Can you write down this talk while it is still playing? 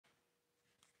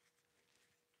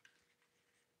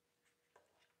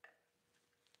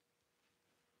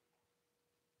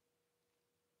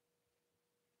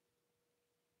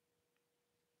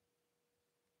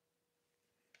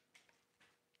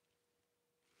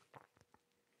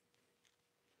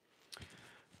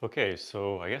Okay,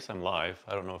 so I guess I'm live.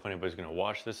 I don't know if anybody's going to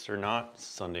watch this or not. It's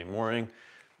Sunday morning,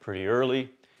 pretty early,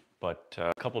 but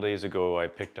a couple days ago I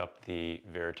picked up the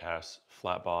Veritas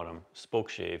flat bottom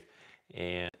Spokeshave,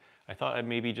 and I thought I'd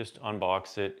maybe just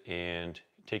unbox it and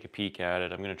take a peek at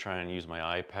it. I'm going to try and use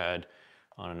my iPad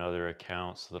on another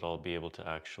account so that I'll be able to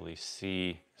actually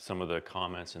see some of the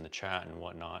comments in the chat and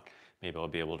whatnot. Maybe I'll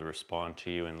be able to respond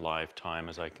to you in live time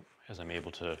as I'm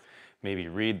able to maybe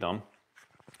read them.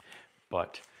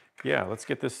 But yeah, let's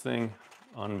get this thing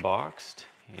unboxed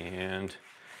and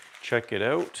check it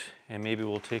out. And maybe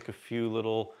we'll take a few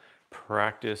little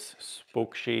practice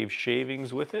Spokeshave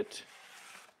shavings with it.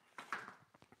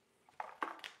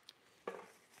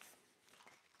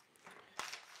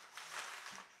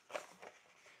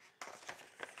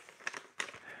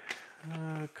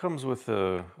 It comes with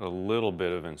a little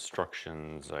bit of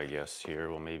instructions, I guess, here.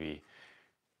 We'll maybe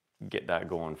get that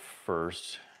going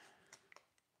first.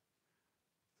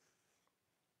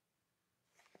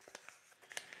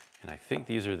 And I think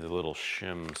these are the little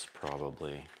shims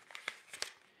probably.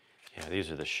 Yeah, these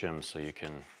are the shims, so you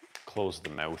can close the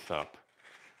mouth up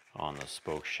on the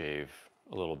Spokeshave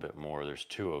a little bit more. There's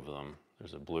two of them.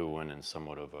 There's a blue one and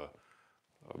somewhat of a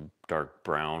dark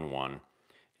brown one.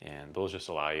 And those just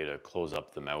allow you to close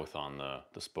up the mouth on the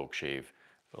Spokeshave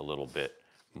a little bit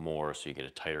more so you get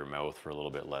a tighter mouth for a little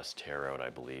bit less tear out,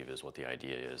 I believe is what the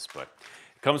idea is. But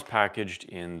it comes packaged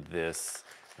in this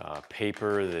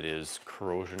paper that is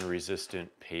corrosion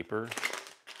resistant paper.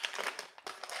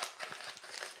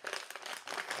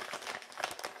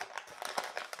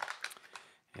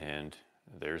 And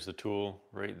there's the tool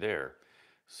right there.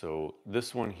 So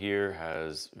this one here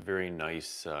has very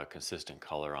nice consistent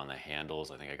color on the handles.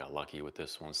 I think I got lucky with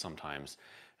this one. Sometimes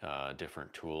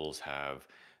different tools have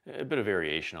a bit of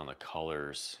variation on the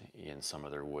colors in some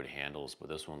of their wood handles, but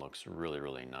this one looks really,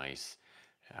 really nice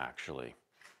actually.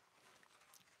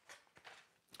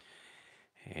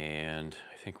 And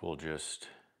I think we'll just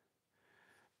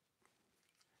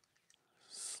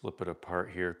slip it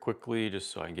apart here quickly just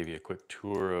so I can give you a quick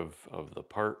tour of the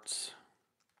parts.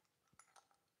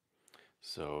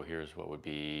 So here's what would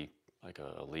be like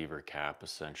a lever cap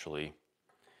essentially.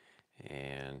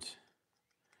 And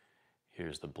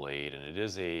here's the blade, and it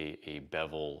is a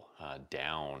bevel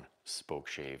down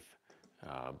Spokeshave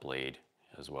blade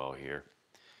as well here.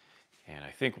 And I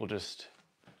think we'll just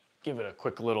give it a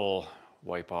quick little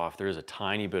wipe off. There is a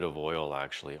tiny bit of oil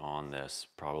actually on this,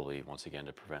 probably once again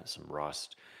to prevent some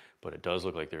rust, but it does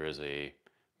look like there is a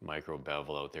micro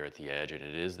bevel out there at the edge, and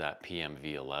it is that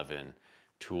PMV11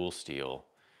 tool steel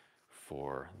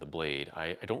for the blade.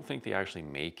 I don't think they actually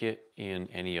make it in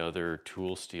any other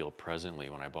tool steel presently.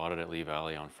 When I bought it at Lee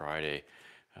Valley on Friday,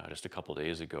 just a couple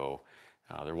days ago,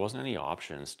 there wasn't any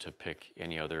options to pick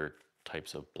any other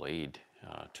types of blade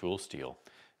tool steel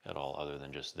at all other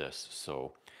than just this.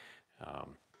 So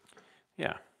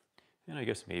yeah, and I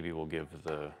guess maybe we'll give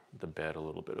the bed a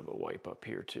little bit of a wipe up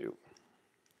here too.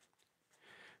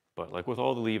 But like with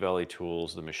all the Lee Valley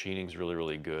tools, the machining's really,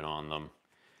 really good on them.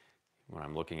 When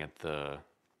I'm looking at the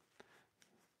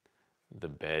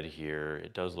bed here,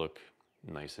 it does look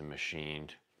nice and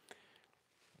machined.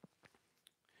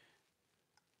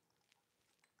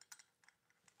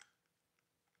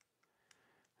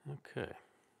 Okay.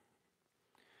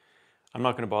 I'm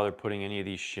not going to bother putting any of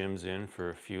these shims in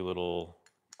for a few little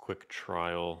quick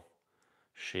trial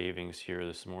shavings here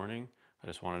this morning. I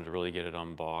just wanted to really get it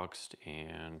unboxed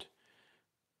and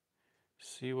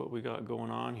see what we got going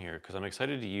on here, because I'm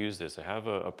excited to use this. I have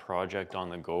a project on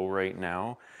the go right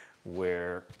now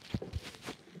where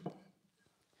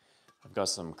I've got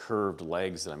some curved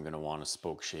legs that I'm going to want to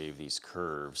spoke shave these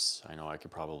curves. I know I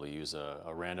could probably use a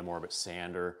random orbit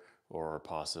sander or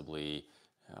possibly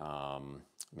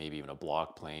maybe even a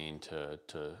block plane to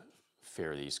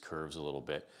fair these curves a little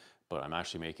bit. But I'm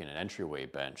actually making an entryway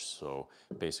bench. So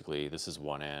basically this is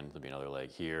one end, there'll be another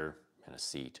leg here and a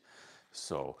seat.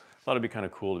 So I thought it'd be kind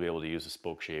of cool to be able to use a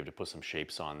spoke shave to put some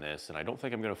shapes on this. And I don't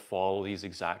think I'm going to follow these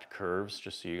exact curves,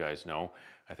 just so you guys know.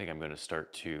 I think I'm going to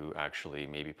start to actually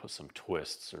maybe put some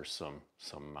twists or some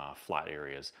flat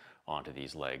areas onto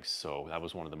these legs. So that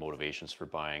was one of the motivations for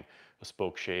buying a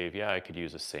spoke shave. Yeah, I could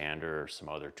use a sander or some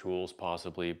other tools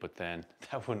possibly, but then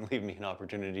that wouldn't leave me an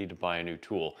opportunity to buy a new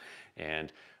tool.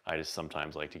 And I just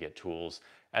sometimes like to get tools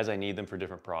as I need them for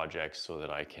different projects so that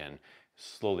I can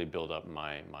slowly build up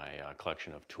my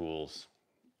collection of tools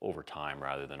over time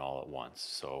rather than all at once.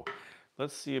 So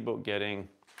let's see about getting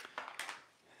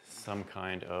some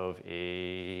kind of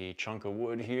a chunk of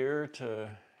wood here to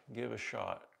give a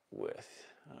shot with.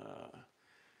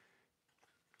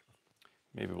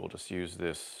 Maybe we'll just use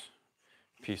this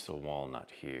piece of walnut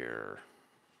here.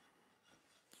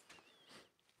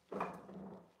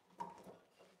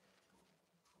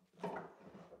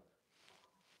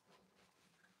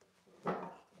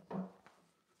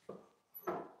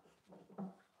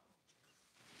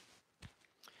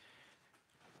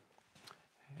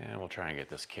 And we'll try and get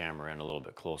this camera in a little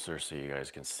bit closer so you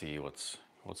guys can see what's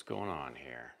going on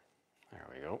here. There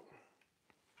we go.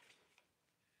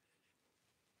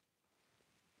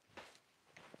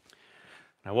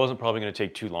 I wasn't probably going to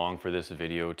take too long for this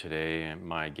video today.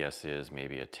 My guess is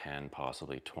maybe a 10,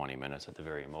 possibly 20 minutes at the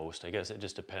very most. I guess it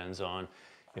just depends on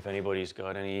if anybody's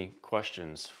got any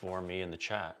questions for me in the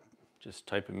chat. Just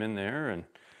type them in there, and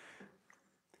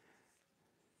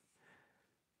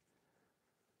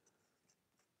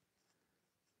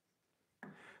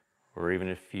or even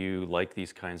if you like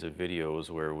these kinds of videos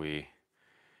where we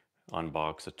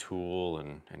unbox a tool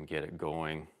and get it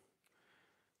going,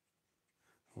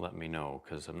 let me know,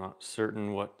 because I'm not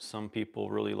certain what some people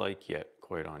really like yet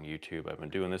quite on YouTube. I've been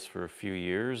doing this for a few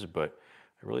years, but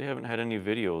I really haven't had any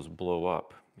videos blow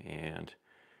up, and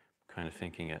I'm kind of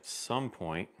thinking at some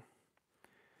point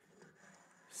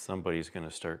somebody's going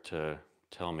to start to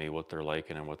tell me what they're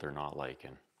liking and what they're not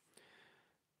liking.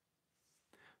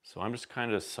 So I'm just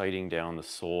kind of sighting down the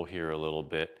sole here a little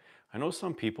bit. I know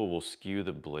some people will skew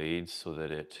the blades so that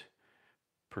it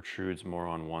protrudes more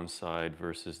on one side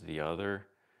versus the other,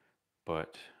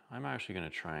 but I'm actually going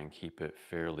to try and keep it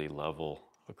fairly level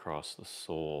across the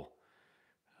sole,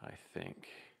 I think.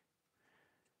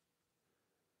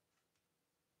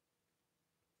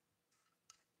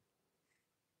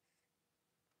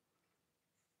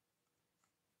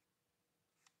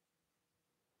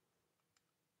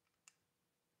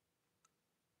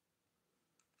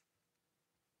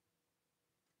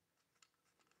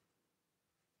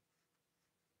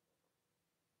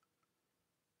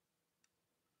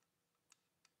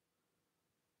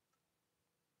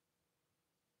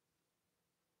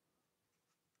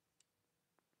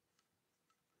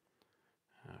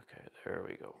 Okay, there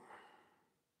we go.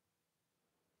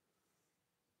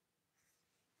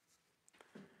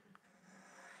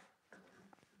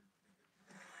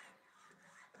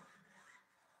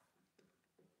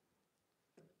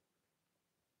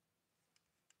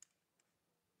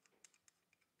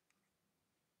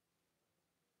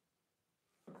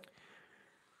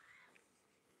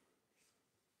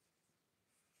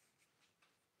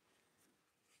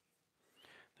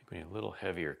 I think we need a little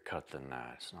heavier cut than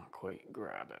that. It's not quite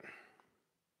grabbing.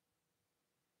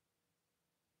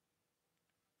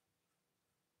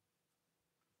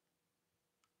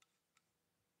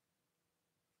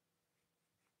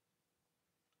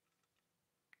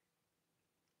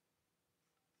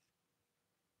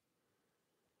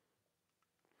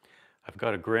 I've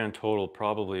got a grand total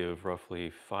probably of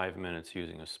roughly 5 minutes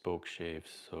using a Spokeshave,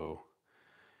 so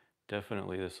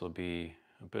definitely this will be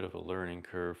a bit of a learning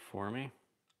curve for me.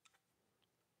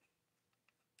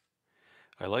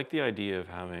 I like the idea of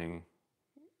having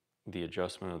the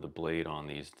adjustment of the blade on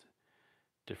these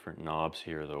different knobs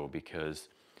here though, because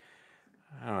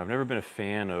I don't know, I've never been a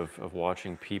fan of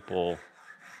watching people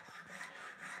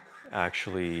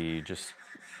actually just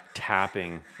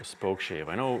tapping a Spokeshave.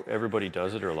 I know everybody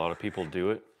does it, or a lot of people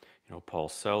do it. You know, Paul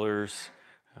Sellers,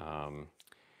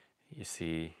 you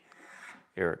see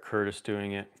Eric Curtis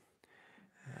doing it.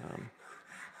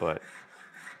 But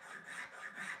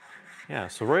yeah,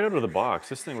 so right out of the box,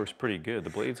 this thing works pretty good. The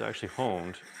blade's actually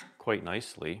honed quite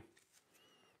nicely.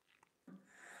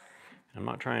 I'm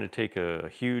not trying to take a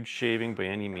huge shaving by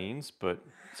any means, but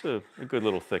it's a good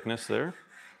little thickness there.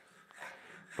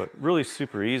 But really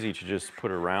super easy to just put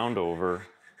a round over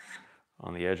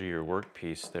on the edge of your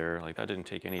workpiece there. Like that didn't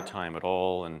take any time at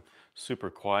all, and super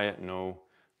quiet, no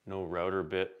router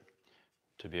bit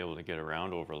to be able to get a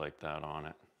round over like that on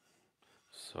it.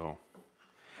 So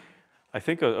I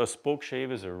think a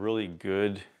Spokeshave is a really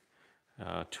good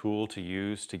tool to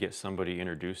use to get somebody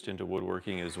introduced into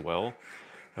woodworking as well.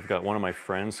 I've got one of my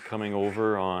friends coming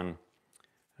over on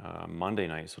Monday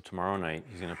night, so tomorrow night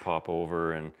he's going to pop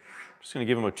over, and I'm just going to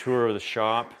give him a tour of the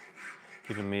shop,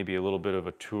 give him maybe a little bit of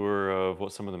a tour of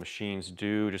what some of the machines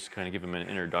do, just kind of give him an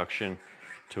introduction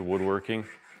to woodworking.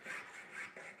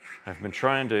 I've been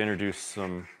trying to introduce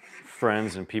some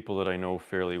friends and people that I know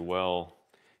fairly well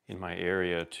in my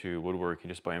area to woodworking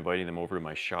just by inviting them over to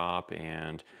my shop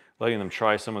and letting them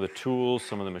try some of the tools,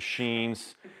 some of the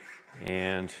machines,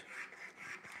 and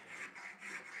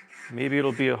maybe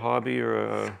it'll be a hobby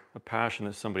or a passion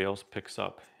that somebody else picks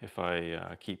up if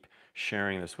I keep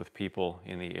sharing this with people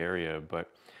in the area.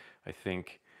 But I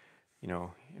think, you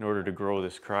know, in order to grow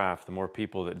this craft, the more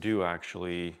people that do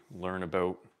actually learn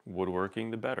about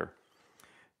woodworking, the better.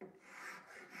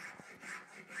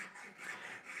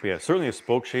 But yeah, certainly a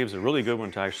Spokeshave is a really good one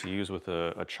to actually use with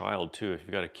a child too. If you've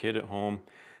got a kid at home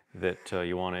that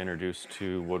you want to introduce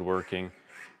to woodworking,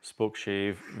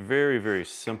 Spokeshave, very, very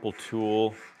simple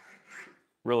tool,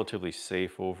 relatively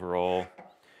safe overall.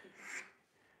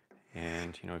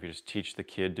 And you know, if you just teach the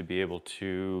kid to be able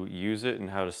to use it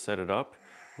and how to set it up,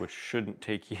 which shouldn't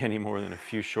take you any more than a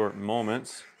few short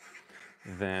moments,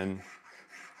 then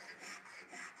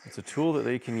it's a tool that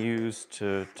they can use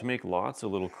to make lots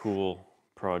of little cool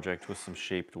projects with some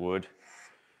shaped wood.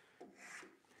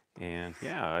 And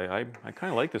yeah, I kind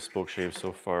of like this Spokeshave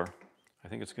so far. I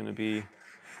think it's going to be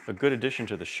a good addition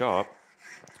to the shop,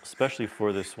 especially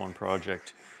for this one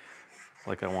project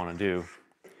like I want to do.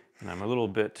 And I'm a little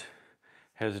bit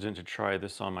hesitant to try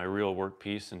this on my real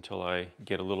workpiece until I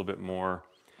get a little bit more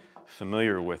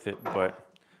familiar with it, but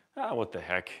what the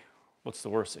heck? What's the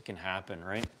worst that can happen,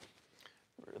 right?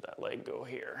 Where did that leg go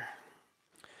here?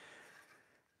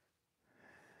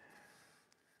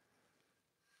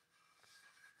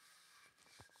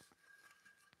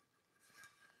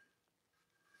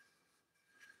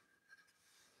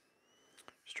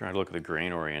 Just trying to look at the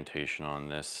grain orientation on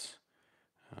this.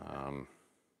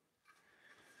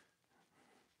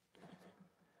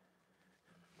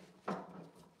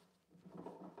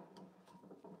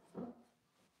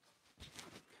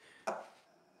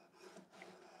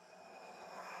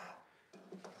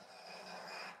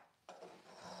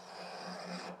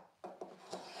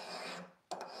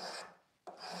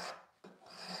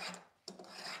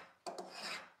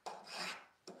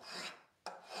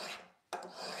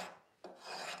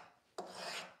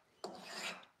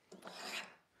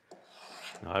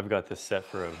 Now I've got this set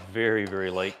for a very,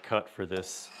 very light cut for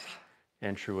this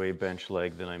entryway bench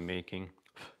leg that I'm making.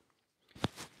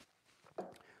 So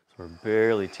we're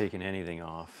barely taking anything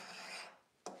off.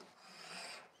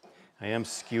 I am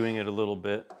skewing it a little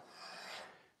bit.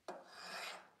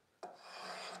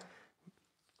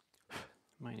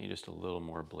 Might need just a little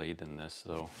more blade than this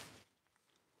though.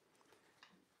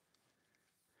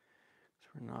 So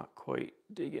we're not quite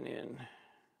digging in.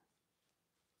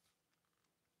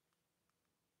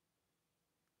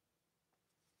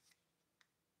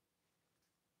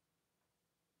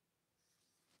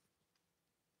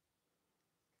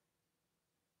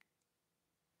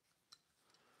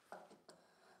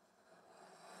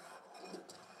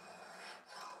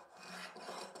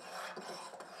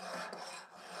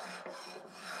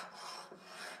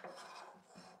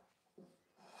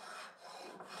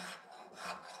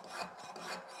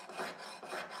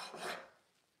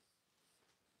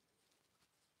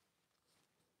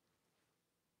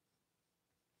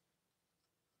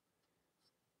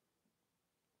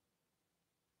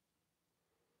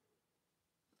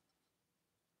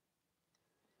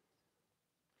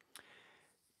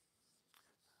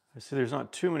 I see there's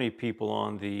not too many people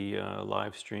on the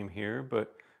live stream here,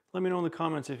 but let me know in the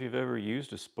comments if you've ever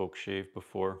used a Spokeshave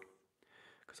before,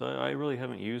 because I really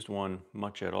haven't used one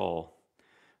much at all.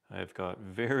 I've got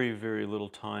very, very little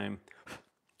time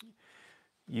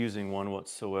using one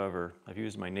whatsoever. I've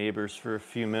used my neighbor's for a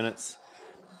few minutes,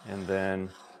 and then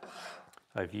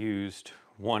I've used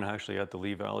one actually at the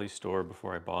Lee Valley store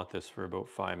before I bought this for about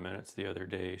 5 minutes the other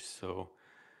day. So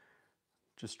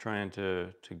just trying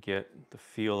to get the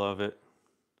feel of it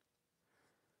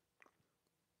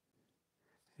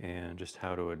and just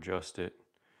how to adjust it.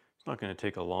 It's not going to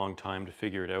take a long time to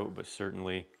figure it out, but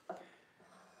certainly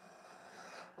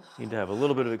need to have a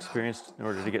little bit of experience in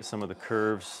order to get some of the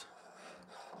curves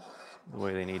the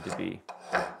way they need to be.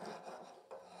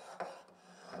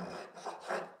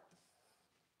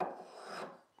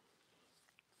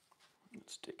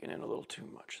 It's digging in a little too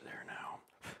much there now.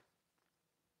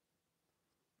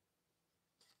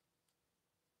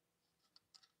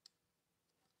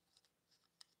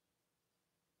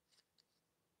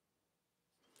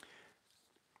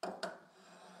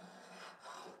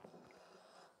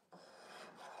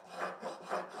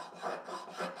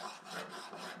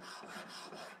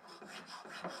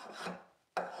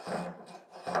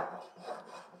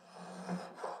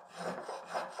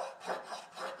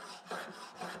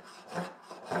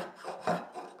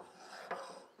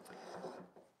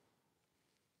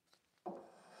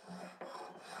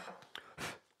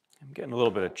 I'm getting a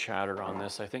little bit of chatter on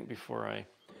this. I think before I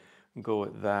go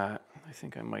with that, I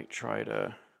think I might try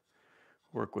to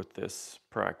work with this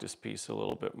practice piece a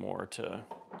little bit more to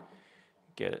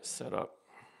get it set up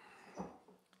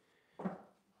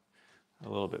a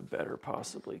little bit better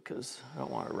possibly, because I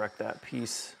don't want to wreck that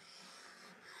piece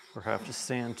or have to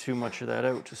sand too much of that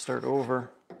out to start over.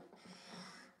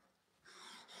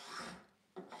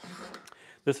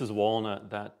 This is walnut.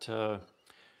 That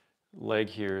leg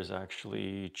here is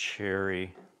actually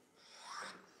cherry.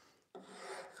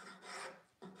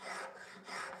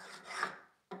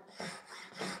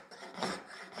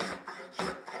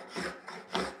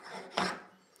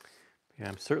 Yeah,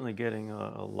 I'm certainly getting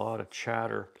a lot of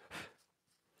chatter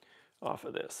off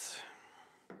of this.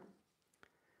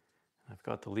 I've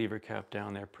got the lever cap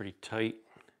down there pretty tight.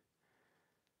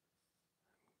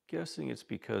 Guessing it's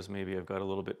because maybe I've got a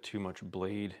little bit too much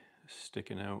blade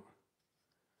sticking out.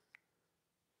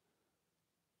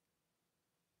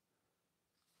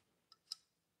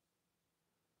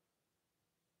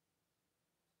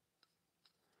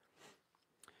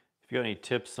 If you got any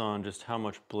tips on just how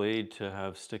much blade to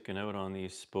have sticking out on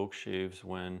these spoke shaves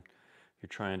when you're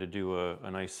trying to do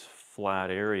a nice flat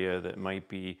area that might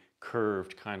be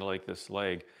curved, kind of like this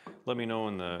leg, let me know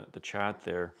in the chat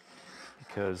there,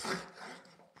 because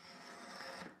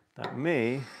that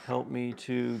may help me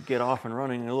to get off and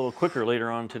running a little quicker later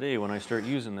on today when I start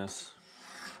using this.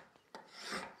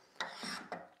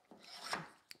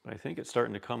 But I think it's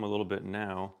starting to come a little bit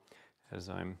now as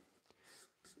I'm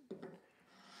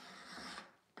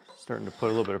starting to put a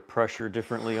little bit of pressure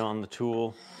differently on the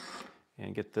tool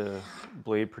and get the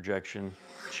blade projection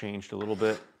changed a little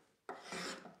bit.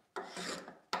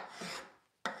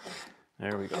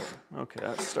 There we go. Okay,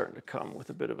 that's starting to come with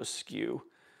a bit of a skew.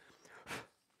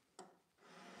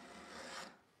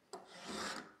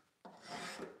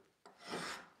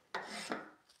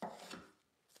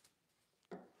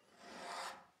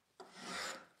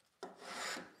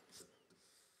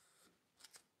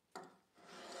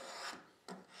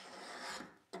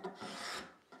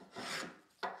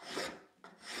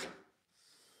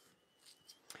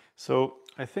 So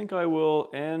I think I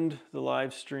will end the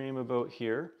live stream about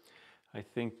here. I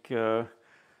think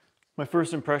my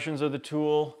first impressions of the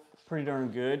tool, pretty darn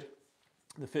good.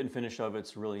 The fit and finish of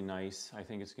it's really nice. I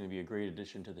think it's going to be a great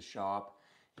addition to the shop,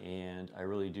 and I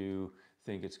really do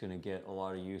think it's going to get a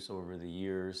lot of use over the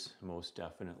years, most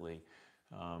definitely.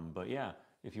 But yeah,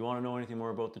 if you want to know anything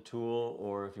more about the tool,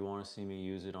 or if you want to see me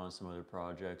use it on some other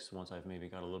projects, once I've maybe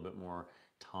got a little bit more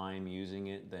time using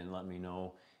it, then let me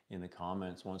know in the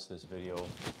comments once this video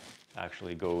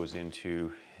actually goes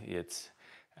into its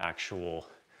actual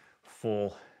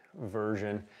full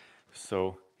version.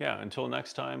 So yeah, until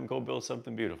next time, go build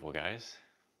something beautiful, guys.